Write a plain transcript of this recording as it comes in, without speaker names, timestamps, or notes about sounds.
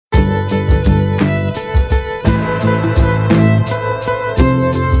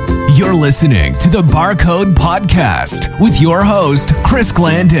You're listening to the Barcode Podcast with your host, Chris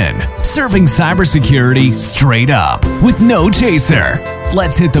Glandon, serving cybersecurity straight up with no chaser.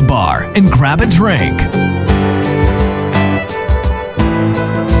 Let's hit the bar and grab a drink.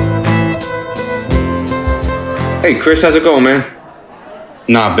 Hey, Chris, how's it going, man?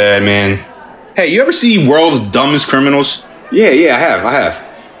 Not bad, man. Hey, you ever see World's Dumbest Criminals? Yeah, I have.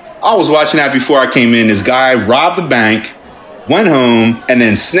 I was watching that before I came in. This guy robbed the bank, went home, and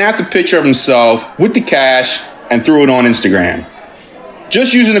then snapped a picture of himself with the cash and threw it on Instagram.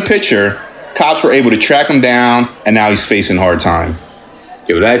 Just using the picture, cops were able to track him down, and now he's facing hard time.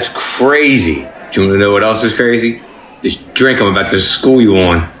 Yo, that's crazy. Do you want to know what else is crazy? This drink I'm about to school you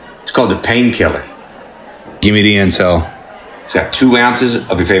on. It's called the Painkiller. Give me the intel. It's got 2 ounces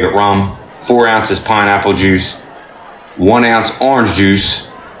of your favorite rum, 4 ounces pineapple juice, 1 ounce orange juice,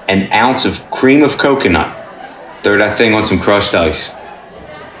 an ounce of cream of coconut. Throw that thing on some crushed ice.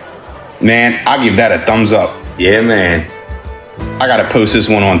 Man, I'll give that a thumbs up. Yeah, man. I gotta post this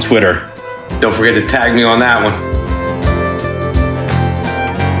one on Twitter. Don't forget to tag me on that one.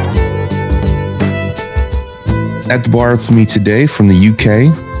 At the bar with me today from the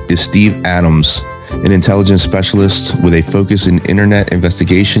UK is Steve Adams, an intelligence specialist with a focus in internet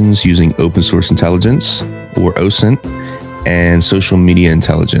investigations using open source intelligence, or OSINT, and social media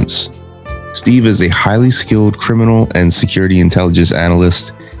intelligence. Steve is a highly skilled criminal and security intelligence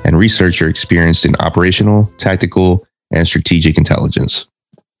analyst and researcher experienced in operational, tactical, and strategic intelligence.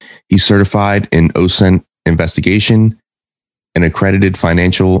 He's certified in OSINT investigation, an accredited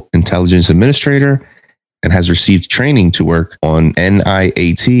financial intelligence administrator, and has received training to work on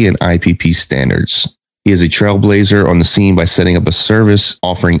NIAT and IPP standards. He is a trailblazer on the scene by setting up a service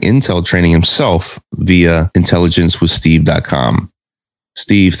offering intel training himself via intelligencewithsteve.com.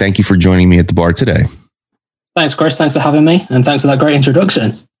 Steve, thank you for joining me at the bar today. Thanks, Chris. Thanks for having me. And thanks for that great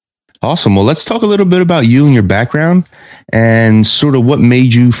introduction. Awesome. Well, let's talk a little bit about you and your background and sort of what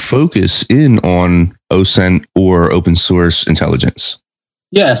made you focus in on OSINT or open source intelligence.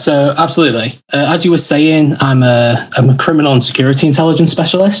 Yeah, so absolutely. As you were saying, I'm a criminal and security intelligence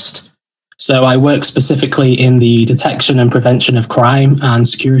specialist. So I work specifically in the detection and prevention of crime and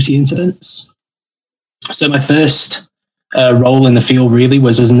security incidents. So my first role in the field really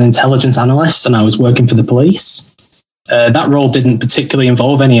was as an intelligence analyst, and I was working for the police. That role didn't particularly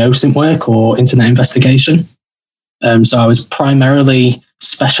involve any OSINT work or internet investigation. So I was primarily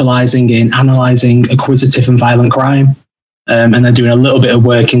specializing in analyzing acquisitive and violent crime, and then doing a little bit of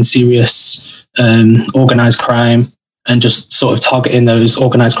work in serious organized crime and just sort of targeting those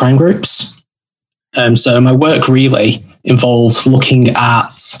organized crime groups. So my work really involves looking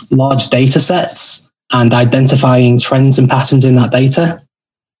at large data sets and identifying trends and patterns in that data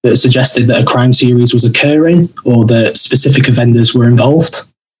that suggested that a crime series was occurring or that specific offenders were involved.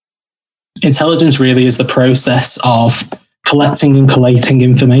 Intelligence really is the process of collecting and collating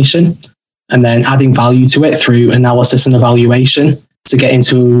information and then adding value to it through analysis and evaluation to get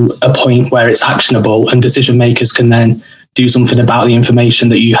into a point where it's actionable and decision makers can then do something about the information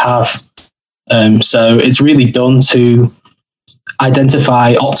that you have. So it's really done to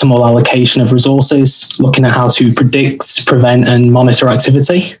identify optimal allocation of resources, looking at how to predict, prevent, and monitor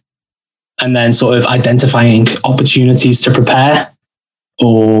activity, and then sort of identifying opportunities to prepare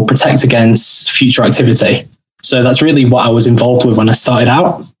or protect against future activity. So that's really what I was involved with when I started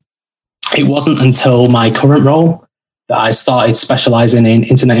out. It wasn't until my current role that I started specializing in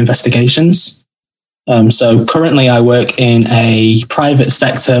internet investigations. So currently I work in a private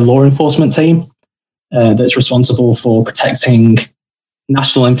sector law enforcement team that's responsible for protecting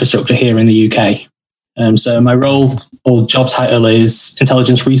national infrastructure here in the UK. So my role or job title is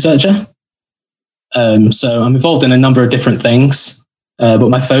intelligence researcher. So I'm involved in a number of different things, but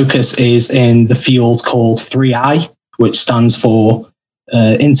my focus is in the field called 3I, which stands for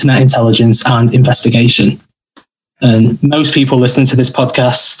Internet Intelligence and Investigation. And most people listening to this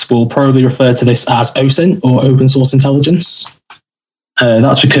podcast will probably refer to this as OSINT or open source intelligence.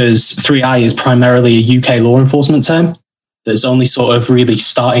 That's because 3I is primarily a UK law enforcement term that's only sort of really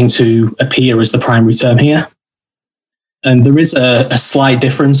starting to appear as the primary term here. And there is a slight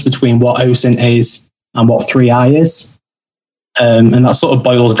difference between what OSINT is and what 3I is. And that sort of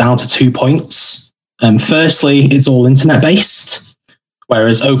boils down to 2 points. Firstly, it's all internet-based,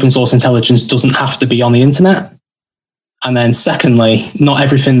 whereas open source intelligence doesn't have to be on the internet. And then secondly, not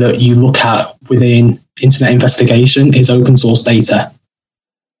everything that you look at within internet investigation is open source data.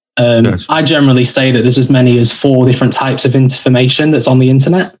 Yes. I generally say that there's as many as 4 different types of information that's on the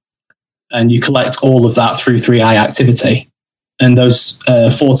internet, and you collect all of that through 3I activity. And those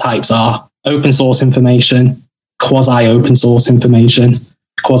 4 types are open source information, quasi-open source information,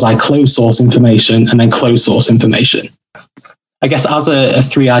 quasi-closed source information, and then closed source information. I guess as a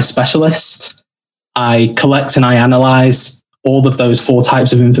 3I specialist, I collect and I analyze all of those 4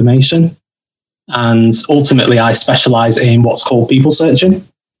 types of information. And ultimately, I specialize in what's called people searching.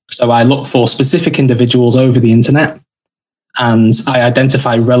 So I look for specific individuals over the internet, and I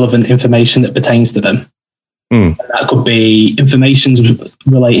identify relevant information that pertains to them. That could be information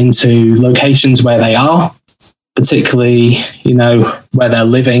relating to locations where they are, particularly, where they're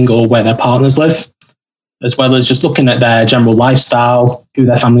living or where their partners live, as well as just looking at their general lifestyle, who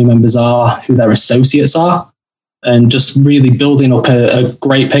their family members are, who their associates are, and just really building up a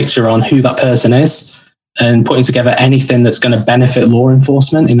great picture on who that person is and putting together anything that's going to benefit law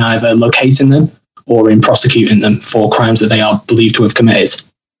enforcement in either locating them or in prosecuting them for crimes that they are believed to have committed.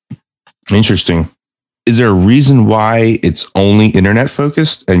 Interesting. Is there a reason why it's only internet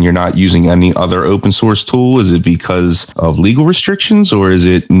focused and you're not using any other open source tool? Is it because of legal restrictions, or is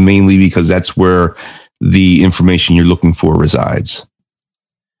it mainly because that's where the information you're looking for resides?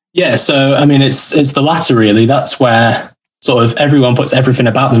 Yeah, so I mean, it's the latter really. That's where sort of everyone puts everything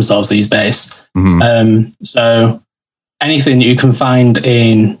about themselves these days. So anything you can find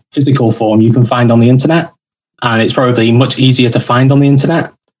in physical form, you can find on the internet, and it's probably much easier to find on the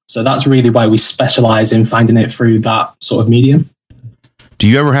internet. So that's really why we specialize in finding it through that sort of medium. Do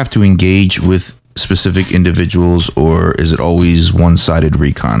you ever have to engage with specific individuals, or is it always one-sided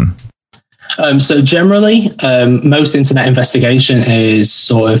recon? So generally, most internet investigation is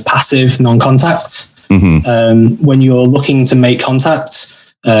sort of passive, non-contact. When you're looking to make contact,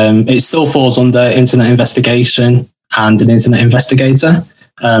 it still falls under internet investigation and an internet investigator.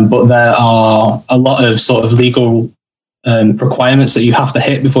 But there are a lot of sort of legal requirements that you have to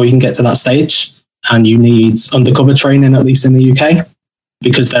hit before you can get to that stage. And you need undercover training, at least in the UK,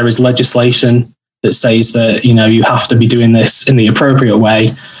 because there is legislation that says that, you have to be doing this in the appropriate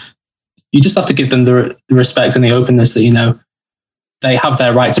way. You just have to give them the respect and the openness that, they have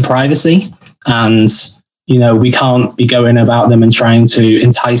their right to privacy, and, we can't be going about them and trying to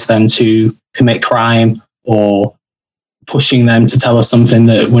entice them to commit crime or pushing them to tell us something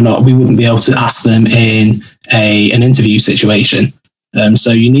that we wouldn't be able to ask them in an interview situation.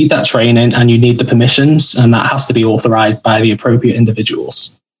 So you need that training and you need the permissions, and that has to be authorized by the appropriate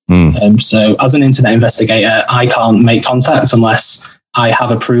individuals. So as an internet investigator, I can't make contact unless I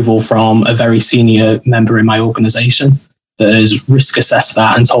have approval from a very senior member in my organization that has risk assessed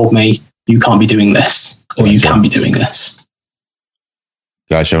that and told me, you can't be doing this, or you can be doing this.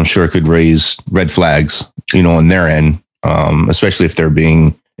 Gotcha. I'm sure it could raise red flags, on their end, especially if they're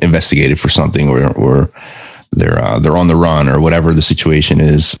being investigated for something, or they're on the run, or whatever the situation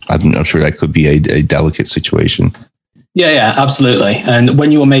is. I'm sure that could be a delicate situation. Yeah, absolutely. And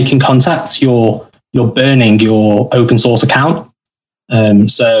when you're making contact, you're burning your open source account.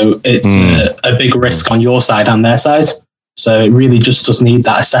 So it's a big risk on your side and their side. So it really just does need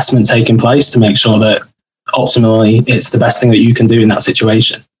that assessment taking place to make sure that optimally it's the best thing that you can do in that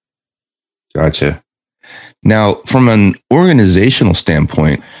situation. Gotcha. Now, from an organizational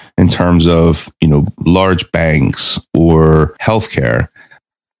standpoint, in terms of, large banks or healthcare,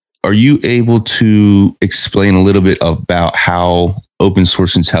 are you able to explain a little bit about how open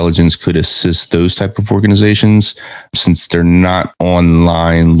source intelligence could assist those type of organizations, since they're not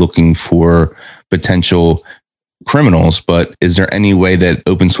online looking for potential criminals? But is there any way that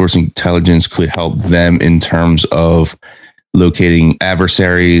open source intelligence could help them in terms of locating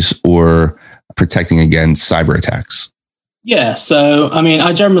adversaries or protecting against cyber attacks? Yeah, so I mean,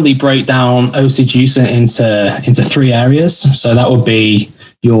 I generally break down OCGUSA into 3 areas. So that would be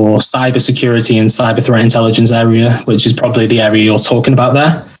your cybersecurity and cyber threat intelligence area, which is probably the area you're talking about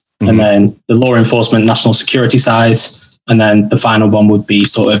there. And then the law enforcement, national security side. And then the final one would be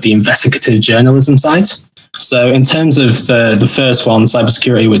sort of the investigative journalism side. So in terms of the first one,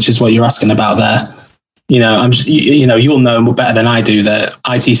 cybersecurity, which is what you're asking about there, you'll know better than I do that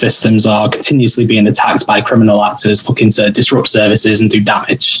IT systems are continuously being attacked by criminal actors looking to disrupt services and do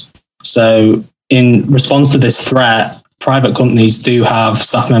damage. So in response to this threat, private companies do have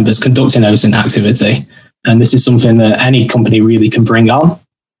staff members conducting OSINT activity. And this is something that any company really can bring on.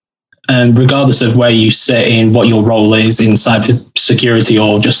 And regardless of where you sit in what your role is in cybersecurity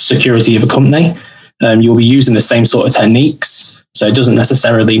or just security of a company, you'll be using the same sort of techniques. So it doesn't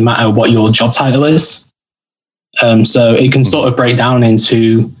necessarily matter what your job title is. So it can sort of break down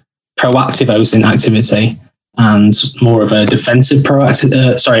into proactive OSINT activity and more of a defensive OSINT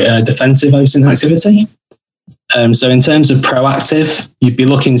activity. So in terms of proactive, you'd be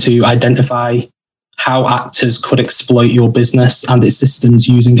looking to identify how actors could exploit your business and its systems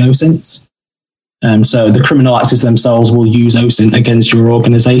using OSINT. So the criminal actors themselves will use OSINT against your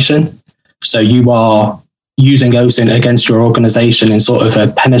organization. So you are using OSINT against your organization in sort of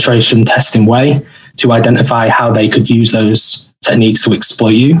a penetration testing way to identify how they could use those techniques to exploit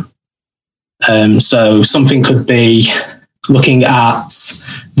you. So something could be looking at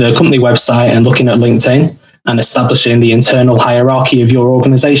the company website and looking at LinkedIn and establishing the internal hierarchy of your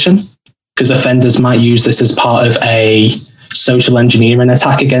organization, because offenders might use this as part of a social engineering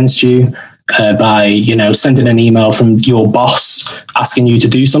attack against you by, sending an email from your boss asking you to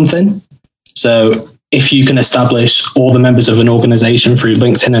do something. So if you can establish all the members of an organization through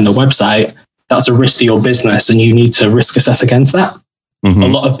LinkedIn and the website, that's a risk to your business and you need to risk assess against that. Mm-hmm. A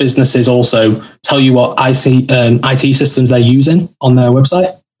lot of businesses also tell you what IT systems they're using on their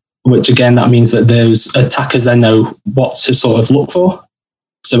website, which again, that means that those attackers then know what to sort of look for.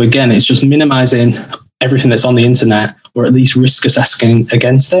 So again, it's just minimizing everything that's on the internet, or at least risk assessing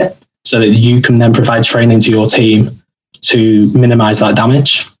against it, so that you can then provide training to your team to minimize that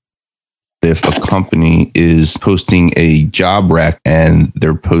damage. If a company is posting a job rec and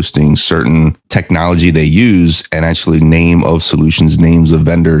they're posting certain technology they use and actually name of solutions, names of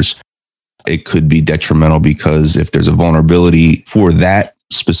vendors, it could be detrimental, because if there's a vulnerability for that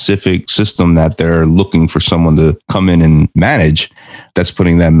specific system that they're looking for someone to come in and manage, that's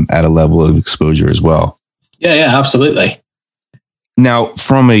putting them at a level of exposure as well. Yeah, absolutely. Now,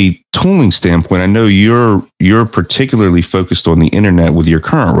 from a tooling standpoint, I know you're particularly focused on the internet with your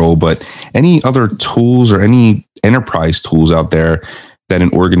current role, but any other tools or any enterprise tools out there that an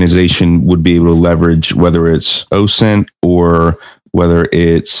organization would be able to leverage, whether it's OSINT or whether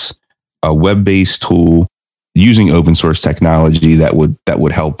it's a web-based tool using open source technology that would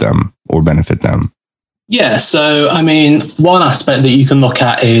help them or benefit them? Yeah, so I mean, one aspect that you can look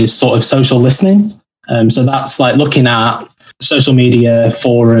at is sort of social listening. So that's like looking at social media,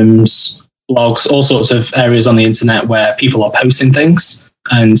 forums, blogs, all sorts of areas on the internet where people are posting things,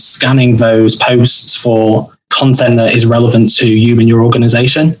 and scanning those posts for content that is relevant to you and your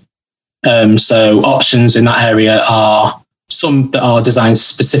organization. So options in that area are some that are designed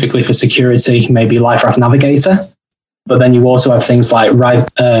specifically for security, maybe LifeRaft Navigator. But then you also have things like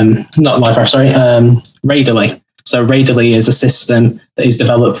Radarly. So Radarly is a system that is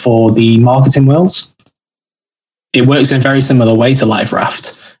developed for the marketing world. It works in a very similar way to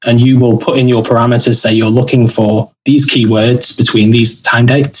LifeRaft, and you will put in your parameters, say you're looking for these keywords between these time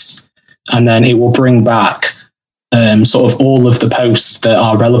dates, and then it will bring back sort of all of the posts that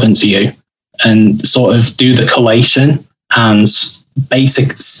are relevant to you and sort of do the collation and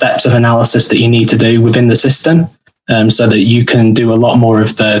basic steps of analysis that you need to do within the system, so that you can do a lot more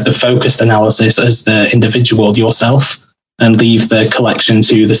of the focused analysis as the individual yourself and leave the collection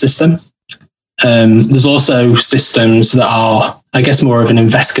to the system. There's also systems that are, I guess, more of an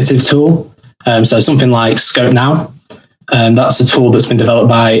investigative tool. So something like Scope Now. That's a tool that's been developed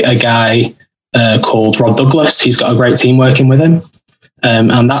by a guy called Rod Douglas. He's got a great team working with him.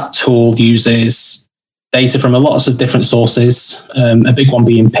 And that tool uses data from lots of different sources, a big one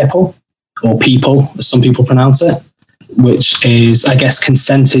being PIPL, or people, as some people pronounce it, which is, I guess,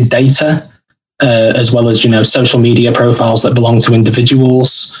 consented data, as well as, social media profiles that belong to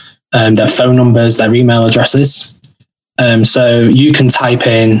individuals, their phone numbers, their email addresses. So you can type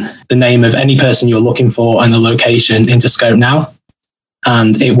in the name of any person you're looking for and the location into Scope Now,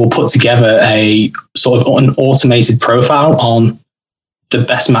 and it will put together a sort of an automated profile on the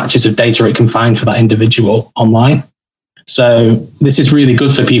best matches of data it can find for that individual online. So this is really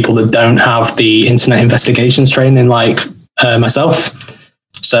good for people that don't have the internet investigations training like myself.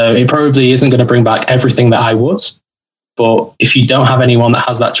 So it probably isn't going to bring back everything that I would. But if you don't have anyone that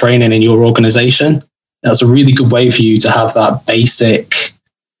has that training in your organization, that's a really good way for you to have that basic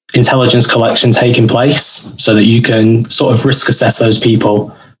intelligence collection taking place, so that you can sort of risk assess those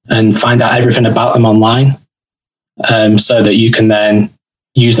people and find out everything about them online, so that you can then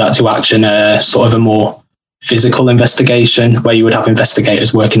use that to action a sort of a more physical investigation where you would have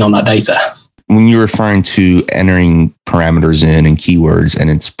investigators working on that data. When you're referring to entering parameters in and keywords and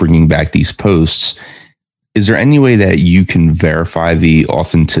it's bringing back these posts, is there any way that you can verify the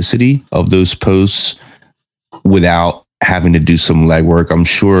authenticity of those posts without having to do some legwork? I'm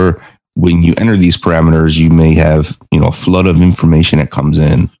sure when you enter these parameters, you may have, a flood of information that comes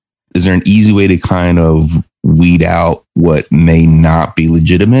in. Is there an easy way to kind of weed out what may not be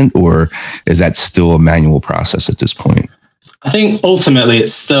legitimate, or is that still a manual process at this point? I think ultimately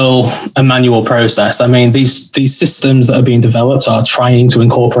it's still a manual process. I mean, these systems that are being developed are trying to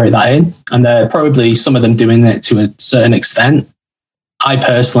incorporate that in, and they're probably some of them doing it to a certain extent. I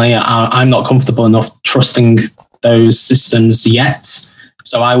personally, I'm not comfortable enough trusting those systems yet.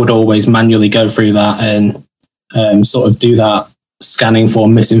 So I would always manually go through that and sort of do that scanning for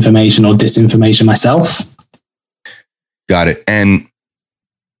misinformation or disinformation myself. Got it. And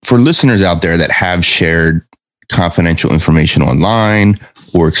for listeners out there that have shared confidential information online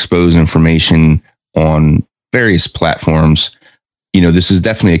or exposed information on various platforms, this is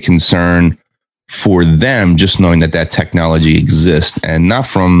definitely a concern for them, just knowing that technology exists, and not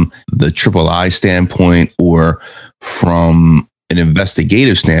from the III standpoint or from an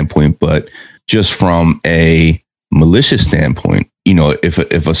investigative standpoint, but just from a malicious standpoint.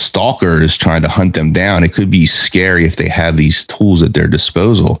 If a stalker is trying to hunt them down, it could be scary if they have these tools at their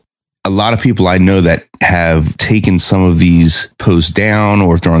disposal. A lot of people I know that have taken some of these posts down,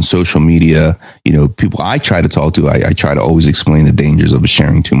 or if they're on social media, people I try to talk to, I try to always explain the dangers of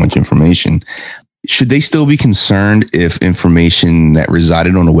sharing too much information. Should they still be concerned if information that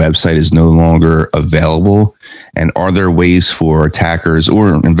resided on a website is no longer available? And are there ways for attackers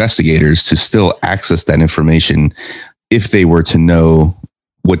or investigators to still access that information if they were to know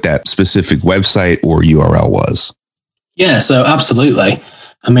what that specific website or URL was? Yeah, so absolutely.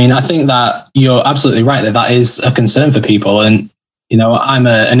 I mean, I think that you're absolutely right that is a concern for people. And, I'm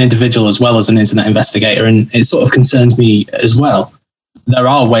an individual as well as an internet investigator, and it sort of concerns me as well. There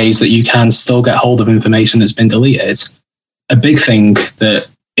are ways that you can still get hold of information that's been deleted. A big thing that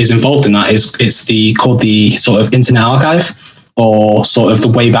is involved in that is called the sort of Internet Archive, or sort of the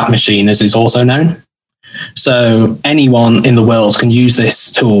Wayback Machine, as it's also known. So anyone in the world can use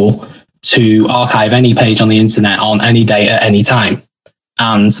this tool to archive any page on the internet on any day at any time.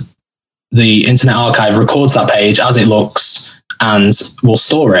 And the Internet Archive records that page as it looks and will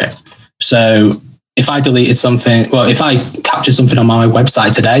store it. So if I deleted something, if I captured something on my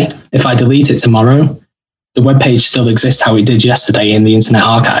website today, if I delete it tomorrow, the web page still exists how it did yesterday in the Internet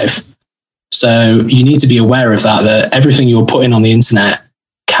Archive. So you need to be aware of that everything you're putting on the internet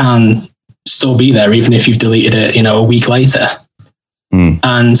can still be there, even if you've deleted it, a week later.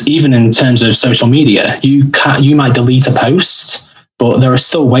 And even in terms of social media, you might delete a post, but there are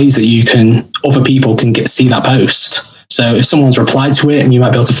still ways that other people can see that post. So if someone's replied to it, and you might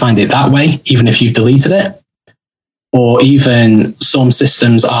be able to find it that way, even if you've deleted it. Or even some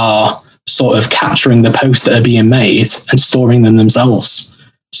systems are sort of capturing the posts that are being made and storing them themselves.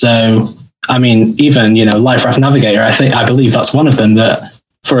 So, I mean, even, Liferaph Navigator, I believe that's one of them, that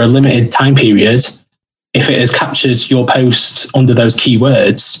for a limited time period, if it has captured your post under those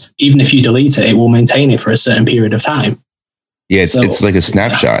keywords, even if you delete it, it will maintain it for a certain period of time. Yeah, it's like a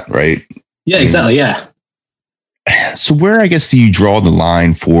snapshot, right? Yeah, exactly, yeah. So where, I guess, do you draw the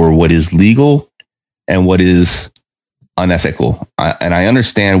line for what is legal and what is unethical? And I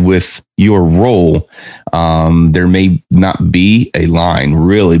understand with your role, there may not be a line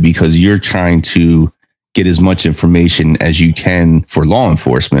really, because you're trying to get as much information as you can for law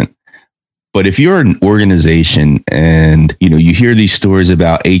enforcement. But if you're an organization and, you hear these stories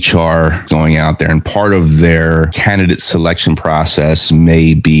about HR going out there, and part of their candidate selection process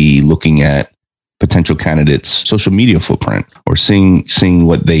may be looking at potential candidates' social media footprint, or seeing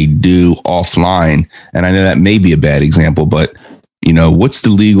what they do offline. And I know that may be a bad example, but what's the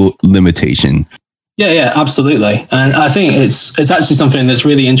legal limitation? Yeah, absolutely. And I think it's actually something that's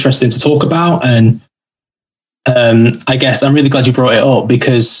really interesting to talk about. And I guess I'm really glad you brought it up,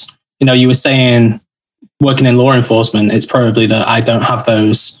 because you were saying working in law enforcement, it's probably that I don't have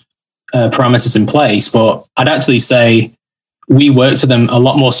those parameters in place, but I'd actually say we work to them a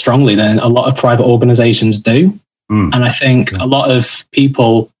lot more strongly than a lot of private organizations do. And I think a lot of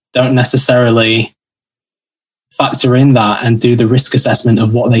people don't necessarily factor in that and do the risk assessment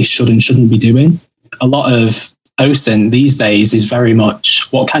of what they should and shouldn't be doing. A lot of OSINT these days is very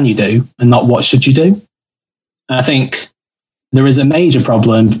much what can you do and not what should you do. And I think there is a major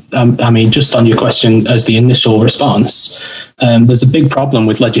problem. Just on your question as the initial response, there's a big problem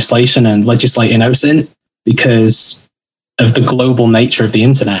with legislation and legislating OSINT because of the global nature of the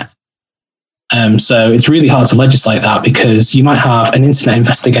internet. So it's really hard to legislate that, because you might have an internet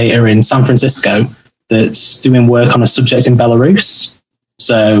investigator in San Francisco that's doing work on a subject in Belarus.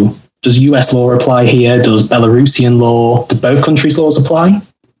 So does US law apply here? Does Belarusian law, do both countries' laws apply?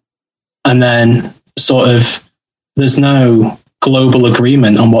 And then sort of there's no global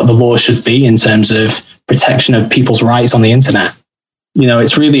agreement on what the law should be in terms of protection of people's rights on the internet.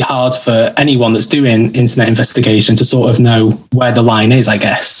 It's really hard for anyone that's doing internet investigation to sort of know where the line is, I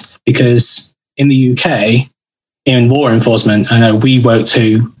guess, because in the UK, in law enforcement, I know we work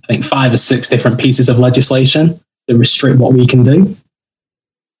to, I think, 5 or 6 different pieces of legislation that restrict what we can do.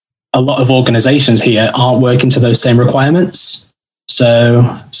 A lot of organizations here aren't working to those same requirements.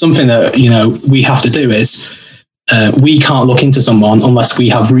 So something that, we have to do is we can't look into someone unless we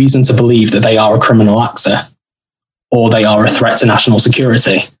have reason to believe that they are a criminal actor or they are a threat to national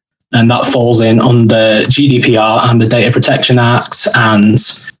security. And that falls in under GDPR and the Data Protection Act and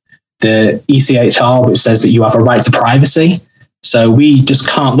the ECHR, which says that you have a right to privacy. So we just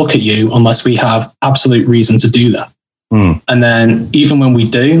can't look at you unless we have absolute reason to do that. And then even when we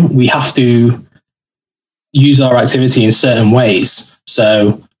do, we have to use our activity in certain ways.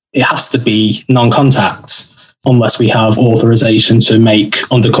 So it has to be non-contact unless we have authorization to make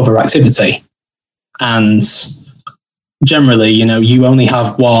undercover activity. And generally, you only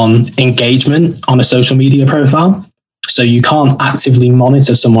have one engagement on a social media profile. So you can't actively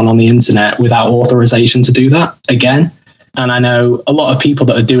monitor someone on the internet without authorization to do that again. And I know a lot of people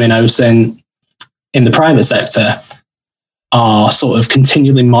that are doing OSINT in the private sector are sort of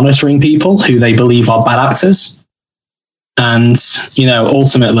continually monitoring people who they believe are bad actors. And,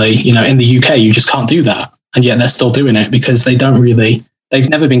 ultimately, in the UK, you just can't do that. And yet they're still doing it because they've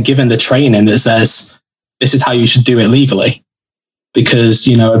never been given the training that says, this is how you should do it legally. Because,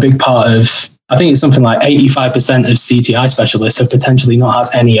 a big part of, I think it's something like 85% of CTI specialists have potentially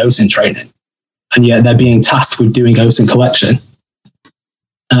not had any OSINT training. And yet they're being tasked with doing OSINT collection.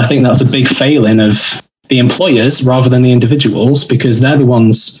 And I think that's a big failing of the employers rather than the individuals, because they're the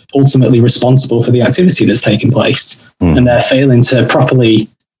ones ultimately responsible for the activity that's taking place. And they're failing to properly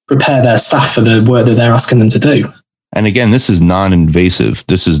prepare their staff for the work that they're asking them to do. And again, this is non-invasive.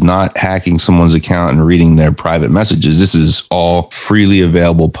 This is not hacking someone's account and reading their private messages. This is all freely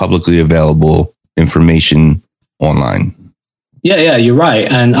available, publicly available information online. Yeah, you're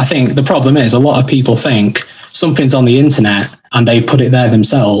right. And I think the problem is a lot of people think something's on the internet and they put it there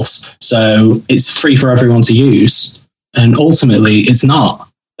themselves. So it's free for everyone to use. And ultimately, it's not.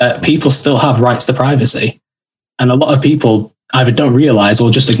 People still have rights to privacy. And a lot of people either don't realize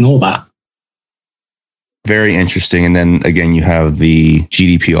or just ignore that. Very interesting. And then again, you have the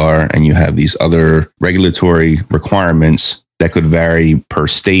GDPR and you have these other regulatory requirements that could vary per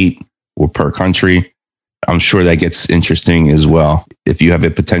state or per country. I'm sure that gets interesting as well. If you have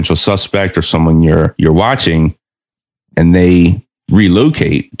a potential suspect or someone you're watching and they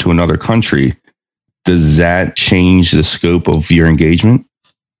relocate to another country, does that change the scope of your engagement?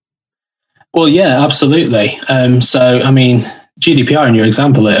 Well, yeah, absolutely. GDPR in your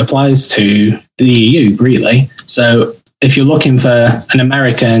example, it applies to the EU, really. So if you're looking for an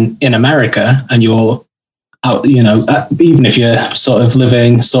American in America and you're out, even if you're sort of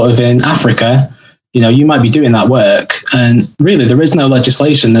living in Africa, you might be doing that work. And really, there is no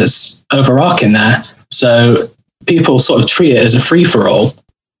legislation that's overarching there. So people sort of treat it as a free-for-all.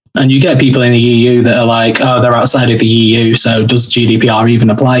 And you get people in the EU that are like, oh, they're outside of the EU, so does GDPR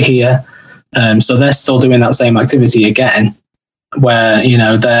even apply here? So they're still doing that same activity again, where,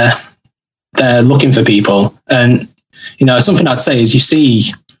 they're looking for people. And, something I'd say is you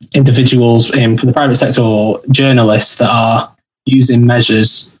see individuals in the private sector or journalists that are using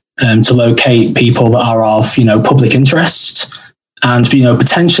measures to locate people that are of, public interest. And,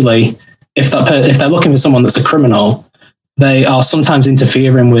 potentially, if they're looking for someone that's a criminal, they are sometimes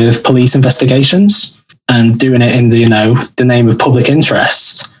interfering with police investigations and doing it in the name of public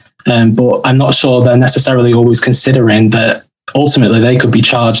interest. But I'm not sure they're necessarily always considering that ultimately they could be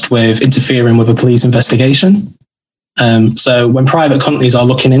charged with interfering with a police investigation. So when private companies are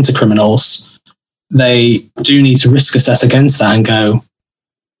looking into criminals, they do need to risk assess against that and go,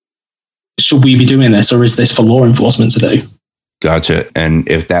 should we be doing this, or is this for law enforcement to do? Gotcha. And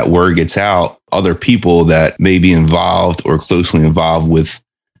if that word gets out, other people that may be involved or closely involved with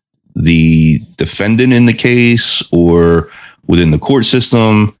the defendant in the case or within the court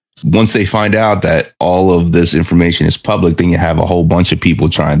system, once they find out that all of this information is public, then you have a whole bunch of people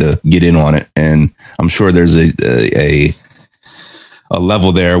trying to get in on it. And I'm sure there's a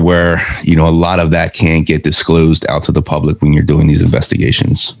level there where, a lot of that can't get disclosed out to the public when you're doing these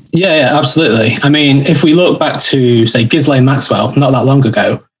investigations. Yeah, absolutely. I mean, if we look back to, say, Ghislaine Maxwell, not that long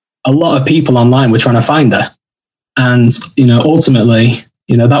ago, a lot of people online were trying to find her. And, ultimately,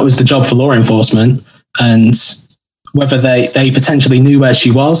 that was the job for law enforcement. And whether they potentially knew where she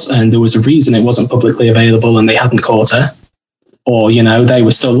was and there was a reason it wasn't publicly available and they hadn't caught her, or, they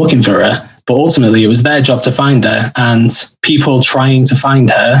were still looking for her. But ultimately, it was their job to find her, and people trying to find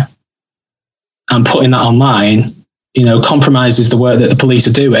her and putting that online, compromises the work that the police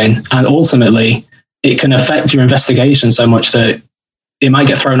are doing. And ultimately, it can affect your investigation so much that it might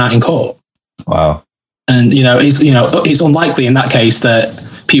get thrown out in court. Wow. And, it's unlikely in that case that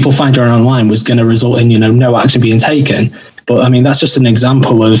people find her online was going to result in, no action being taken. But I mean, that's just an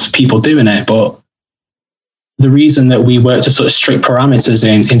example of people doing it. But the reason that we work to such strict parameters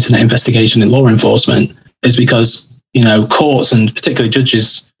in internet investigation and law enforcement is because, courts and particularly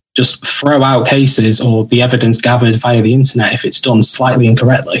judges just throw out cases or the evidence gathered via the internet if it's done slightly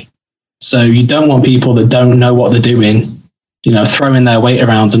incorrectly. So you don't want people that don't know what they're doing, throwing their weight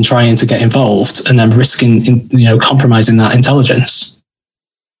around and trying to get involved and then risking, compromising that intelligence.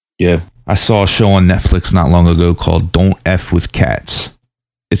 Yeah. I saw a show on Netflix not long ago called Don't F with Cats.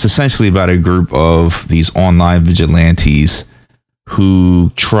 It's essentially about a group of these online vigilantes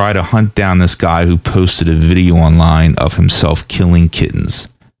who try to hunt down this guy who posted a video online of himself killing kittens.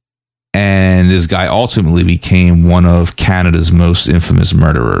 And this guy ultimately became one of Canada's most infamous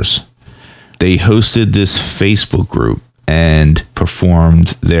murderers. They hosted this Facebook group and performed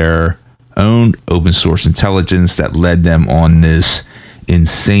their own open source intelligence that led them on this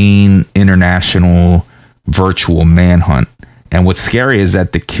insane international virtual manhunt. And what's scary is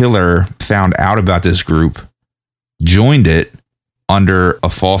that the killer found out about this group, joined it under a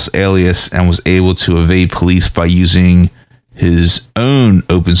false alias, and was able to evade police by using his own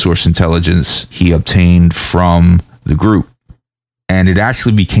open source intelligence he obtained from the group. And it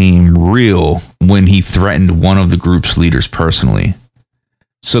actually became real when he threatened one of the group's leaders personally.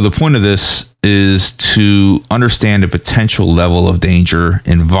 So the point of this is to understand the potential level of danger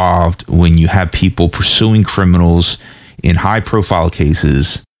involved when you have people pursuing criminals in high profile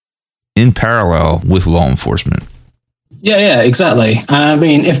cases in parallel with law enforcement. Yeah, exactly. I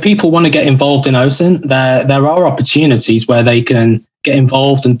mean, if people want to get involved in OSINT, there are opportunities where they can get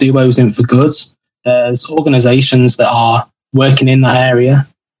involved and do OSINT for good. There's organizations that are working in that area.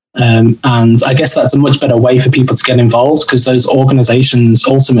 And I guess that's a much better way for people to get involved because those organizations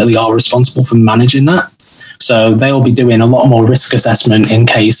ultimately are responsible for managing that. So they'll be doing a lot more risk assessment in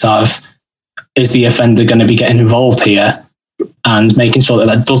case of, is the offender going to be getting involved here, and making sure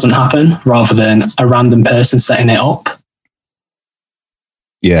that doesn't happen rather than a random person setting it up.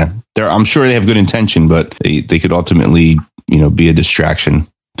 Yeah, I'm sure they have good intention, but they could ultimately, be a distraction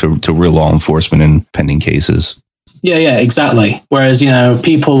to real law enforcement in pending cases. Yeah, exactly. Whereas,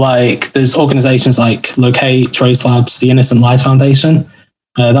 people like, there's organizations like Locate, Tracelabs, the Innocent Lives Foundation.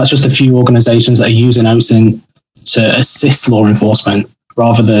 That's just a few organizations that are using OSINT to assist law enforcement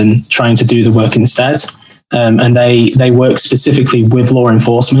rather than trying to do the work instead. And they work specifically with law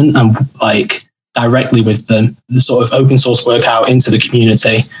enforcement and directly with them, the sort of open source work out into the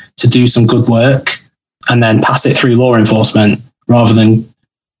community to do some good work and then pass it through law enforcement rather than,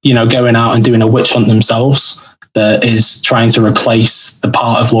 going out and doing a witch hunt themselves that is trying to replace the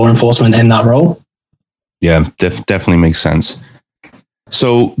part of law enforcement in that role. Yeah, definitely makes sense.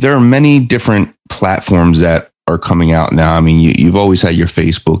 So there are many different platforms that are coming out now. I mean, you've always had your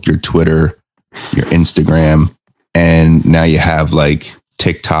Facebook, your Twitter, your Instagram, and now you have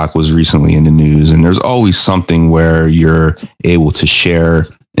TikTok was recently in the news, and there's always something where you're able to share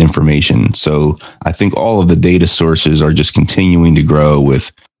information. So I think all of the data sources are just continuing to grow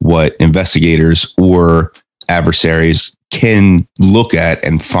with what investigators or adversaries can look at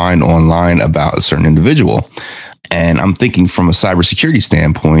and find online about a certain individual. And I'm thinking from a cybersecurity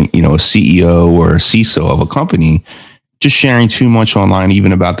standpoint, a CEO or a CISO of a company just sharing too much online,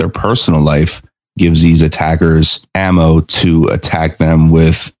 even about their personal life, gives these attackers ammo to attack them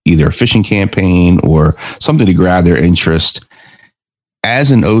with either a phishing campaign or something to grab their interest.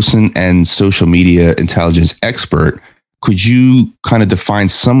 As an OSINT and social media intelligence expert, could you kind of define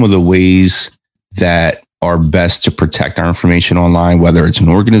some of the ways that are best to protect our information online, whether it's an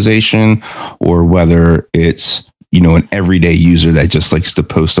organization or whether it's, an everyday user that just likes to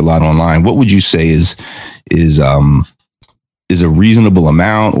post a lot online? What would you say is a reasonable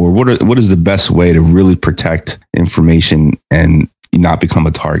amount, or what is the best way to really protect information and not become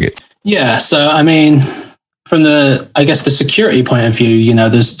a target? Yeah. So, I mean, from the security point of view,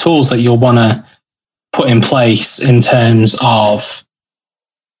 there's tools that you'll want to put in place in terms of,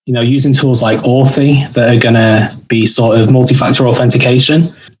 using tools like Authy that are going to be sort of multi-factor authentication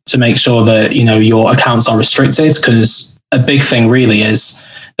to make sure that, your accounts are restricted. Because a big thing really is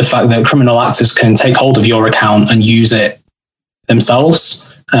the fact that criminal actors can take hold of your account and use it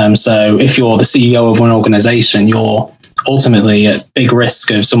themselves. So if you're the CEO of one organization, you're ultimately at big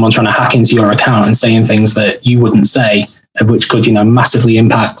risk of someone trying to hack into your account and saying things that you wouldn't say, which could, massively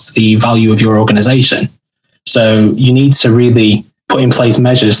impact the value of your organization. So you need to really put in place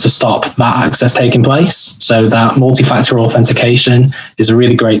measures to stop that access taking place. So that multi-factor authentication is a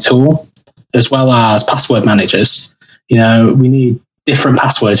really great tool, as well as password managers. We need different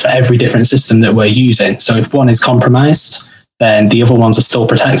passwords for every different system that we're using. So if one is compromised, then the other ones are still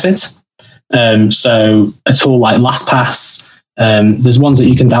protected. So a tool like LastPass, there's ones that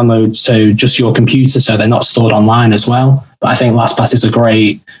you can download to just your computer, so they're not stored online as well. But I think LastPass is a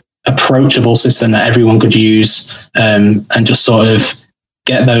great approachable system that everyone could use, and just sort of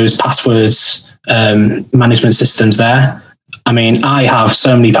get those passwords management systems there. I mean, I have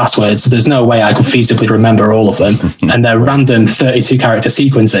so many passwords, there's no way I could feasibly remember all of them. And they're random 32 character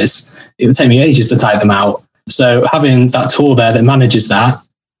sequences. It would take me ages to type them out. So having that tool there that manages that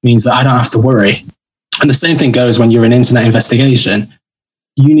means that I don't have to worry. And the same thing goes when you're in internet investigation.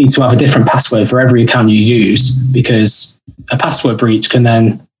 You need to have a different password for every account you use, because a password breach can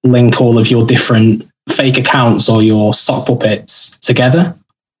then link all of your different fake accounts or your sock puppets together.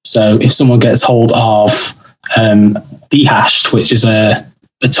 So if someone gets hold of Dehashed, which is a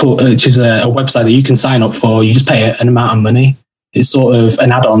website that you can sign up for, you just pay an amount of money. It's sort of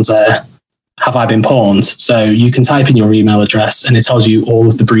an add-on to Have I Been Pawned? So you can type in your email address and it tells you all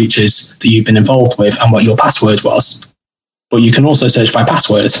of the breaches that you've been involved with and what your password was. But you can also search by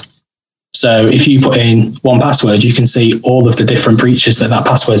password. So if you put in one password, you can see all of the different breaches that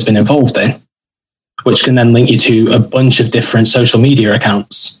password's been involved in, which can then link you to a bunch of different social media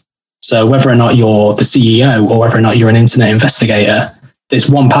accounts. So whether or not you're the CEO or whether or not you're an internet investigator, this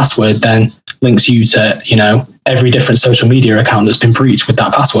one password then links you to, every different social media account that's been breached with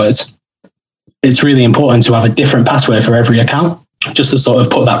that password. It's really important to have a different password for every account, just to sort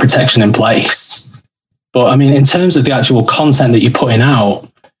of put that protection in place. But I mean, in terms of the actual content that you're putting out,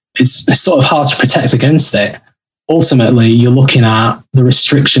 it's sort of hard to protect against it. Ultimately, you're looking at the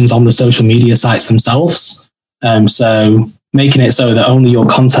restrictions on the social media sites themselves. So making it so that only your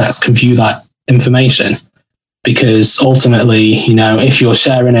contacts can view that information. Because ultimately, if you're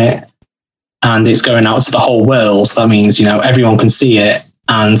sharing it and it's going out to the whole world, that means, everyone can see it,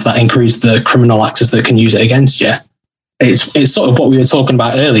 and that increases the criminal actors that can use it against you. It's sort of what we were talking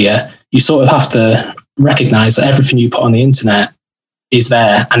about earlier. You sort of have to recognize that everything you put on the internet is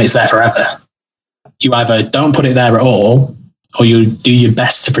there and it's there forever. You either don't put it there at all, or you do your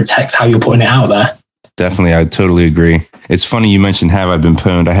best to protect how you're putting it out there. Definitely, I totally agree. It's funny you mentioned Have I Been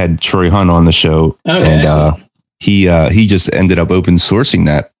Pwned. I had Troy Hunt on the show, and he just ended up open sourcing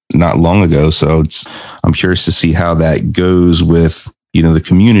that not long ago. So I'm curious to see how that goes with the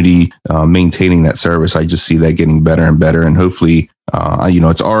community maintaining that service. I just see that getting better and better, and hopefully,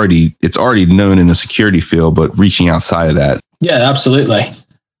 it's already known in the security field, but reaching outside of that. Yeah, absolutely.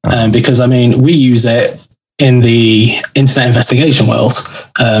 Because we use it in the internet investigation world,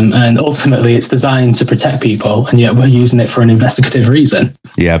 and ultimately it's designed to protect people, and yet we're using it for an investigative reason.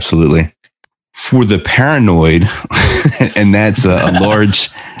 Yeah, absolutely. For the paranoid, and that's a large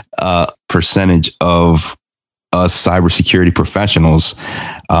percentage of us cybersecurity professionals,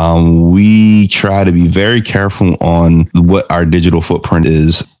 we try to be very careful on what our digital footprint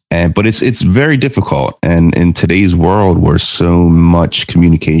is. But it's very difficult. And in today's world where so much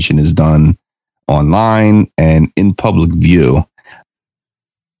communication is done online and in public view,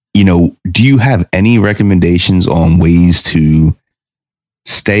 do you have any recommendations on ways to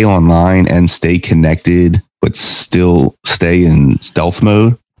stay online and stay connected, but still stay in stealth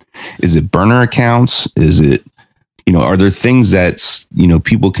mode? Is it burner accounts? Is it, are there things that,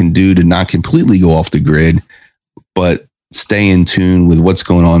 people can do to not completely go off the grid, but stay in tune with what's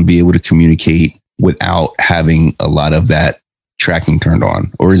going on, be able to communicate without having a lot of that tracking turned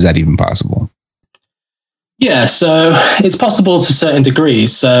on? Or is that even possible? Yeah, so it's possible to certain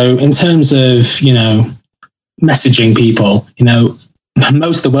degrees. So in terms of, messaging people,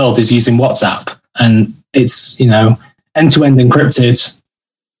 most of the world is using WhatsApp, and it's, end-to-end encrypted,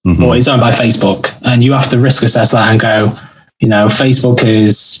 or it's owned by Facebook. And you have to risk assess that and go, Facebook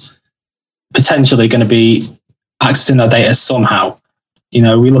is potentially going to be accessing that data somehow. We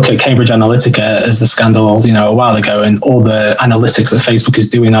look at Cambridge Analytica as the scandal, a while ago, and all the analytics that Facebook is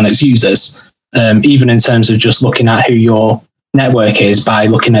doing on its users, even in terms of just looking at who your network is by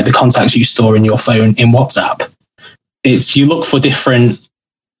looking at the contacts you store in your phone in WhatsApp. You look for different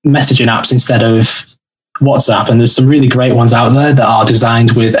messaging apps instead of WhatsApp, and there's some really great ones out there that are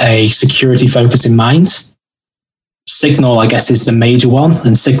designed with a security focus in mind. Signal, I guess, is the major one,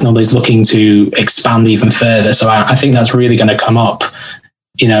 and Signal is looking to expand even further. So I think that's really going to come up,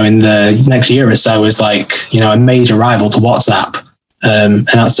 in the next year or so as a major rival to WhatsApp. And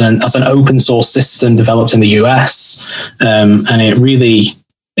that's an open source system developed in the US, and it really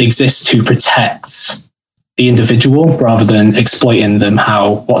exists to protect the individual rather than exploiting them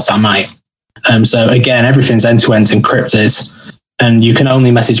how WhatsApp might. So again, everything's end-to-end encrypted, and you can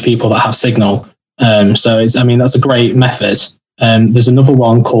only message people that have Signal. So that's a great method. There's another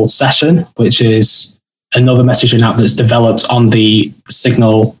one called Session, which is another messaging app that's developed on the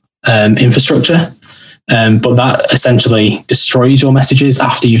Signal infrastructure. But that essentially destroys your messages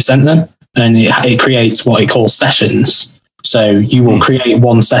after you've sent them, and it creates what it calls sessions. So you will create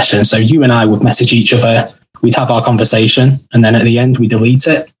one session. So you and I would message each other. We'd have our conversation, and then at the end we delete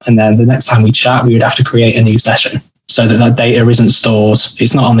it. And then the next time we chat, we would have to create a new session so that data isn't stored.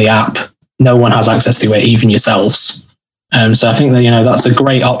 It's not on the app. No one has access to it, even yourselves. So I think that, that's a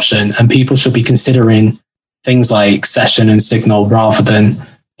great option, and people should be considering things like Session and Signal rather than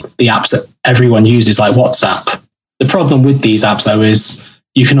the apps that everyone uses like WhatsApp. The problem with these apps though is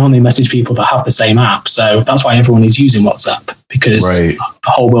you can only message people that have the same app. So that's why everyone is using WhatsApp, because the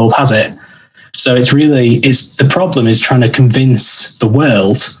whole world has it. So the problem is trying to convince the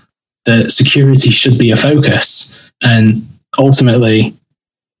world that security should be a focus. And ultimately,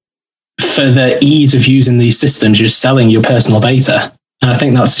 for the ease of using these systems, you're selling your personal data. And I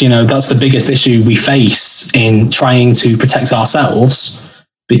think that's the biggest issue we face in trying to protect ourselves,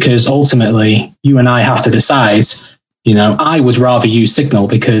 because ultimately you and I have to decide, I would rather use Signal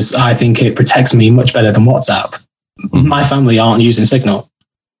because I think it protects me much better than WhatsApp. My family aren't using Signal.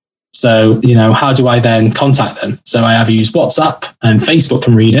 So, how do I then contact them? So I either use WhatsApp and Facebook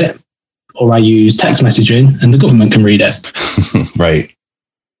can read it, or I use text messaging and the government can read it. Right.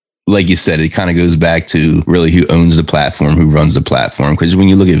 Like you said, it kind of goes back to really who owns the platform, who runs the platform. Because when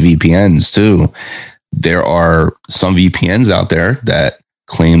you look at VPNs too, there are some VPNs out there that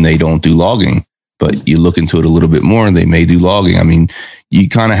claim they don't do logging, but you look into it a little bit more and they may do logging. I mean, you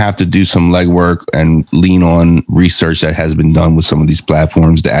kind of have to do some legwork and lean on research that has been done with some of these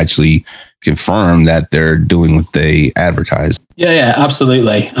platforms to actually confirm that they're doing what they advertise. Yeah,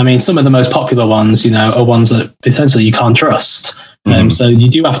 absolutely. I mean, some of the most popular ones, are ones that potentially you can't trust. So you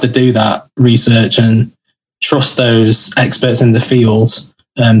do have to do that research and trust those experts in the field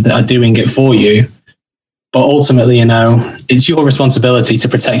that are doing it for you. But ultimately, it's your responsibility to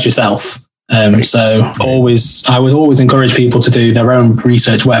protect yourself. So I would always encourage people to do their own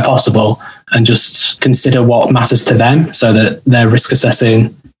research where possible and just consider what matters to them so that they're risk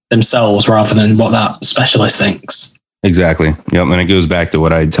assessing themselves rather than what that specialist thinks. Exactly. Yep. And it goes back to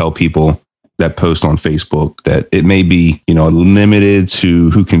what I tell people that post on Facebook, that it may be, limited to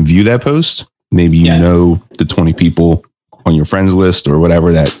who can view that post. Maybe the 20 people on your friends list or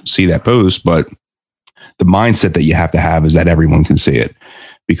whatever that see that post, but the mindset that you have to have is that everyone can see it.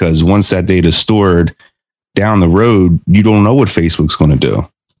 Because once that data is stored down the road, you don't know what Facebook's going to do,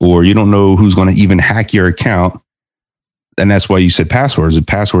 or you don't know who's going to even hack your account. And that's why you said passwords. The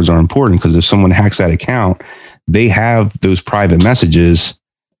passwords are important, because if someone hacks that account, they have those private messages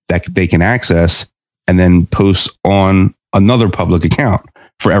that they can access and then post on another public account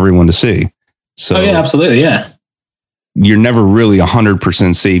for everyone to see. So absolutely. Yeah. You're never really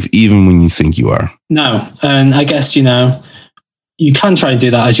 100% safe, even when you think you are. No. And I guess, you can try to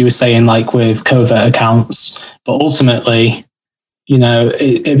do that, as you were saying, like with covert accounts, but ultimately,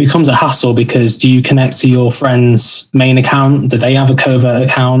 it becomes a hassle, because do you connect to your friend's main account? Do they have a covert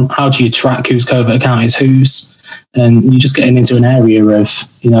account? How do you track whose covert account is whose? And you're just getting into an area of,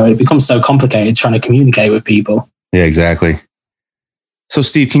 it becomes so complicated trying to communicate with people. Yeah, exactly. So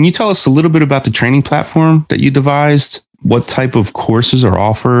Steve, can you tell us a little bit about the training platform that you devised? What type of courses are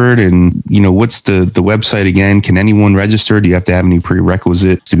offered, and what's the website again? Can anyone register? Do you have to have any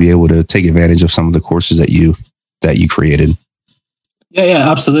prerequisites to be able to take advantage of some of the courses that you created?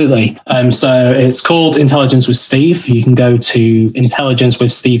 Yeah, absolutely. So it's called Intelligence with Steve. You can go to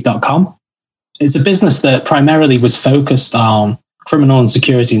intelligencewithsteve.com. It's a business that primarily was focused on criminal and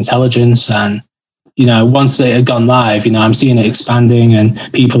security intelligence, and once it had gone live, I'm seeing it expanding, and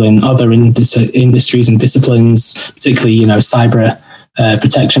people in other industries and disciplines, particularly, cyber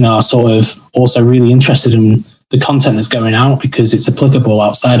protection, are sort of also really interested in the content that's going out, because it's applicable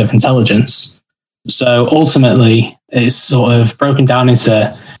outside of intelligence. So ultimately, it's sort of broken down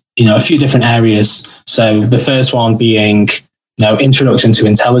into, a few different areas. So the first one being, introduction to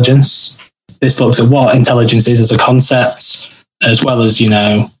intelligence. This looks at what intelligence is as a concept, as well as,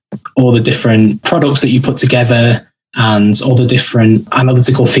 all the different products that you put together and all the different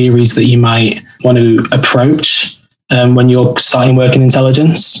analytical theories that you might want to approach when you're starting work in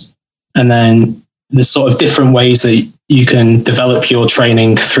intelligence. And then there's sort of different ways that you can develop your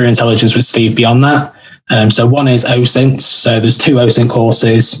training through Intelligence with Steve beyond that. So one is OSINT. So there's 2 OSINT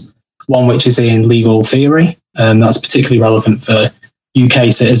courses, one which is in legal theory. That's particularly relevant for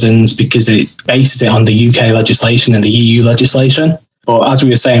UK citizens because it bases it on the UK legislation and the EU legislation. But as we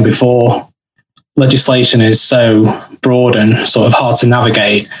were saying before, legislation is so broad and sort of hard to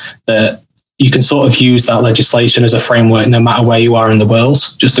navigate that you can sort of use that legislation as a framework no matter where you are in the world,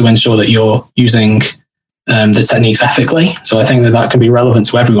 just to ensure that you're using the techniques ethically. So I think that can be relevant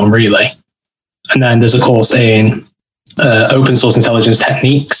to everyone, really. And then there's a course in open source intelligence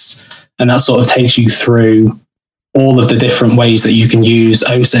techniques, and that sort of takes you through all of the different ways that you can use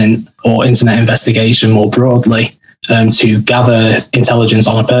OSINT or internet investigation more broadly to gather intelligence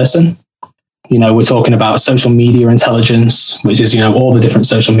on a person. We're talking about social media intelligence, which is, all the different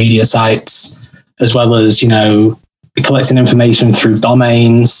social media sites, as well as, collecting information through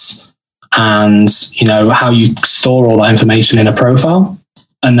domains and, how you store all that information in a profile.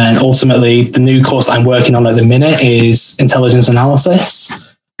 And then ultimately, the new course I'm working on at the minute is intelligence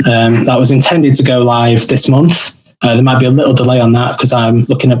analysis. That was intended to go live this month. There might be a little delay on that because I'm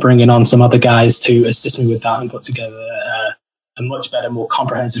looking at bringing on some other guys to assist me with that and put together a much better, more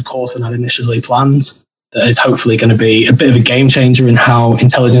comprehensive course than I'd initially planned. That is hopefully going to be a bit of a game changer in how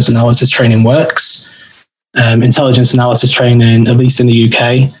intelligence analysis training works. Intelligence analysis training, at least in the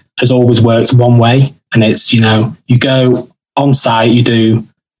UK, has always worked one way. And it's, you go on site, you do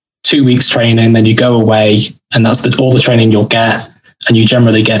 2 weeks training, then you go away, and that's all the training you'll get. And you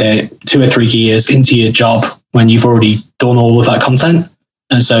generally get it 2 or 3 years into your job when you've already done all of that content.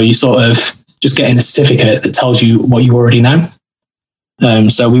 And so you sort of just getting a certificate that tells you what you already know.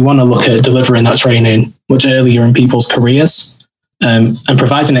 So we want to look at delivering that training much earlier in people's careers and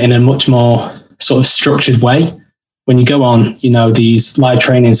providing it in a much more sort of structured way. When you go on, these live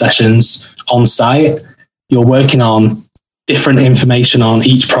training sessions on site, you're working on different information on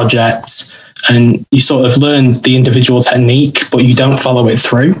each project, and you sort of learn the individual technique, but you don't follow it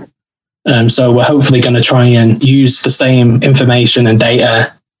through. So we're hopefully going to try and use the same information and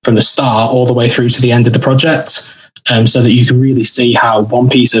data from the start all the way through to the end of the project, so that you can really see how one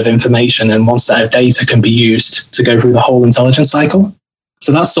piece of information and one set of data can be used to go through the whole intelligence cycle.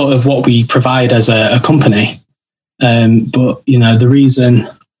 So that's sort of what we provide as a company. But, the reason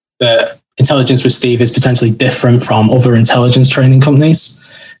that Intelligence with Steve is potentially different from other intelligence training companies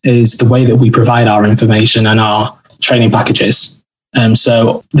is the way that we provide our information and our training packages.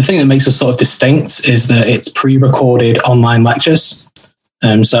 So the thing that makes us sort of distinct is that it's pre-recorded online lectures.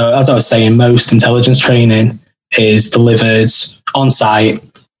 So as I was saying, most intelligence training is delivered on site.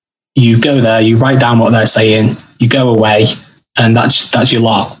 You go there, you write down what they're saying, you go away, and that's your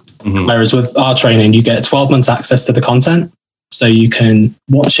lot. Mm-hmm. Whereas with our training, you get 12 months access to the content. So you can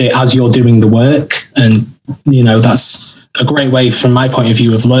watch it as you're doing the work. And, that's a great way from my point of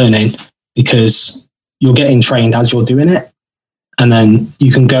view of learning, because you're getting trained as you're doing it. And then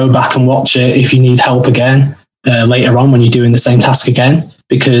you can go back and watch it if you need help again later on when you're doing the same task again,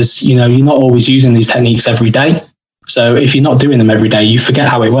 because, you're not always using these techniques every day. So if you're not doing them every day, you forget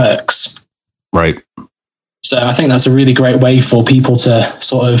how it works. Right. So I think that's a really great way for people to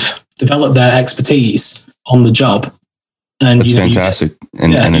sort of develop their expertise on the job. And that's fantastic.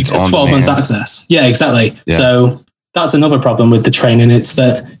 And it's on 12 months access. Yeah, exactly. Yeah. So that's another problem with the training. It's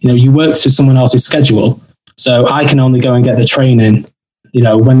that, you work to someone else's schedule. So I can only go and get the training,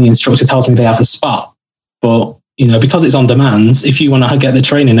 when the instructor tells me they have a spot. But, because it's on demand, if you want to get the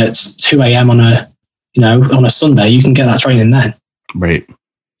training at 2 a.m. on a Sunday, you can get that training then. Right.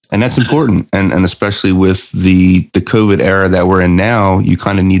 And that's important. And especially with the COVID era that we're in now, you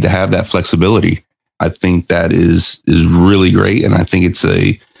kind of need to have that flexibility. I think that is really great. And I think it's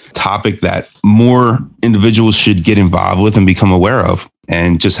a topic that more individuals should get involved with and become aware of.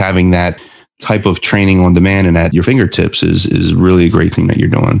 And just having that type of training on demand and at your fingertips is really a great thing that you're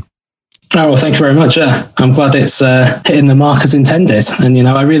doing. Oh, well, thank you very much. Yeah, I'm glad it's hitting the mark as intended. And,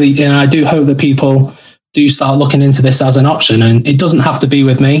 I do hope that people do start looking into this as an option. And it doesn't have to be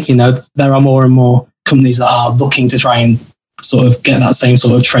with me. There are more and more companies that are looking to try and sort of get that same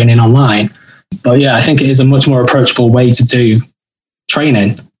sort of training online. But yeah, I think it is a much more approachable way to do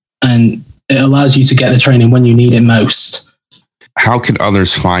training, and it allows you to get the training when you need it most. How can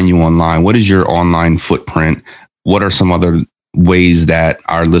others find you online? What is your online footprint? What are some other ways that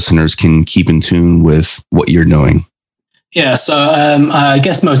our listeners can keep in tune with what you're doing? Yeah, so I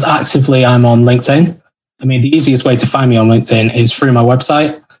guess most actively I'm on LinkedIn. I mean, the easiest way to find me on LinkedIn is through my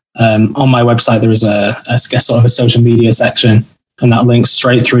website. On my website, there is a sort of a social media section, and that links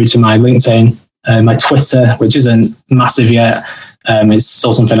straight through to my LinkedIn. My Twitter, which isn't massive yet, is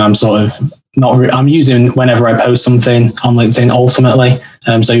still something I'm sort of I'm using whenever I post something on LinkedIn ultimately.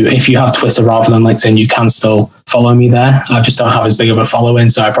 So if you have Twitter rather than LinkedIn, you can still follow me there. I just don't have as big of a following,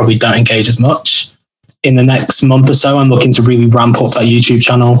 so I probably don't engage as much. In the next month or so, I'm looking to really ramp up that YouTube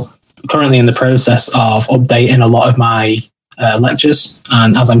channel. Currently in the process of updating a lot of my lectures.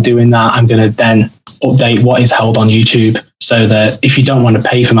 And as I'm doing that, I'm going to then update what is held on YouTube, so that if you don't want to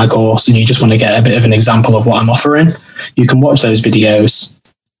pay for my course and you just want to get a bit of an example of what I'm offering, you can watch those videos,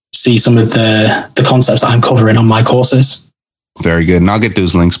 see some of the concepts that I'm covering on my courses. Very good. And I'll get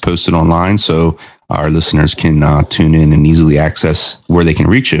those links posted online so our listeners can tune in and easily access where they can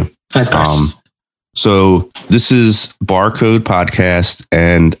reach you. Thanks, guys. So this is Barcode Podcast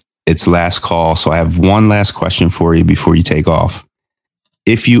and it's last call. So I have one last question for you before you take off.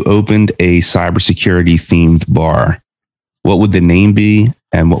 If you opened a cybersecurity themed bar, what would the name be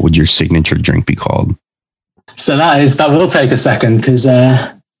and what would your signature drink be called? So that will take a second because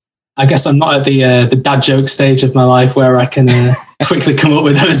I guess I'm not at the dad joke stage of my life where I can quickly come up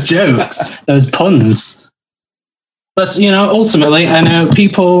with those jokes, those puns. But, ultimately, I know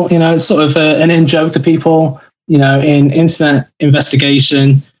people, it's sort of an in-joke to people, in internet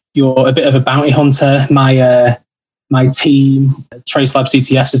investigation, you're a bit of a bounty hunter. My team, Tracelab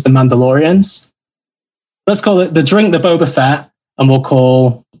CTFs, is the Mandalorians. Let's call it the drink, the Boba Fett, and we'll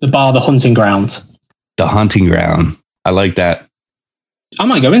call the bar the hunting ground. The hunting ground. I like that. I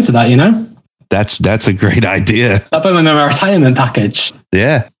might go into that, That's a great idea. That'll be my retirement package.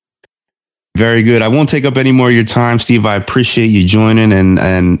 Yeah. Very good. I won't take up any more of your time, Steve. I appreciate you joining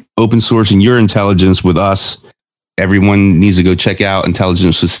and open sourcing your intelligence with us. Everyone needs to go check out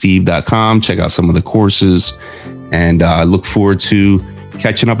intelligencewithsteve.com, check out some of the courses, and I look forward to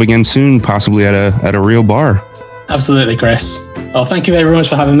catching up again soon, possibly at a real bar. Absolutely, Chris. Well, thank you very much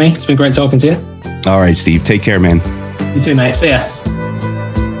for having me. It's been great talking to you. All right, Steve. Take care, man. You too, mate. See ya.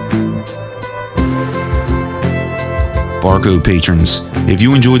 Barcode patrons, if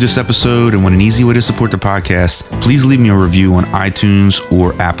you enjoyed this episode and want an easy way to support the podcast, please leave me a review on iTunes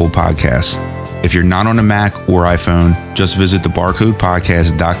or Apple Podcasts. If you're not on a Mac or iPhone, just visit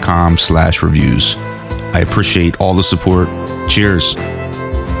thebarcodepodcast.com/reviews. I appreciate all the support. Cheers.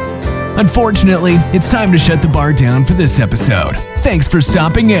 Unfortunately, it's time to shut the bar down for this episode. Thanks for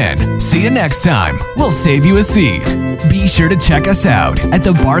stopping in. See you next time. We'll save you a seat. Be sure to check us out at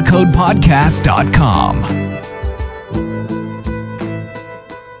thebarcodepodcast.com.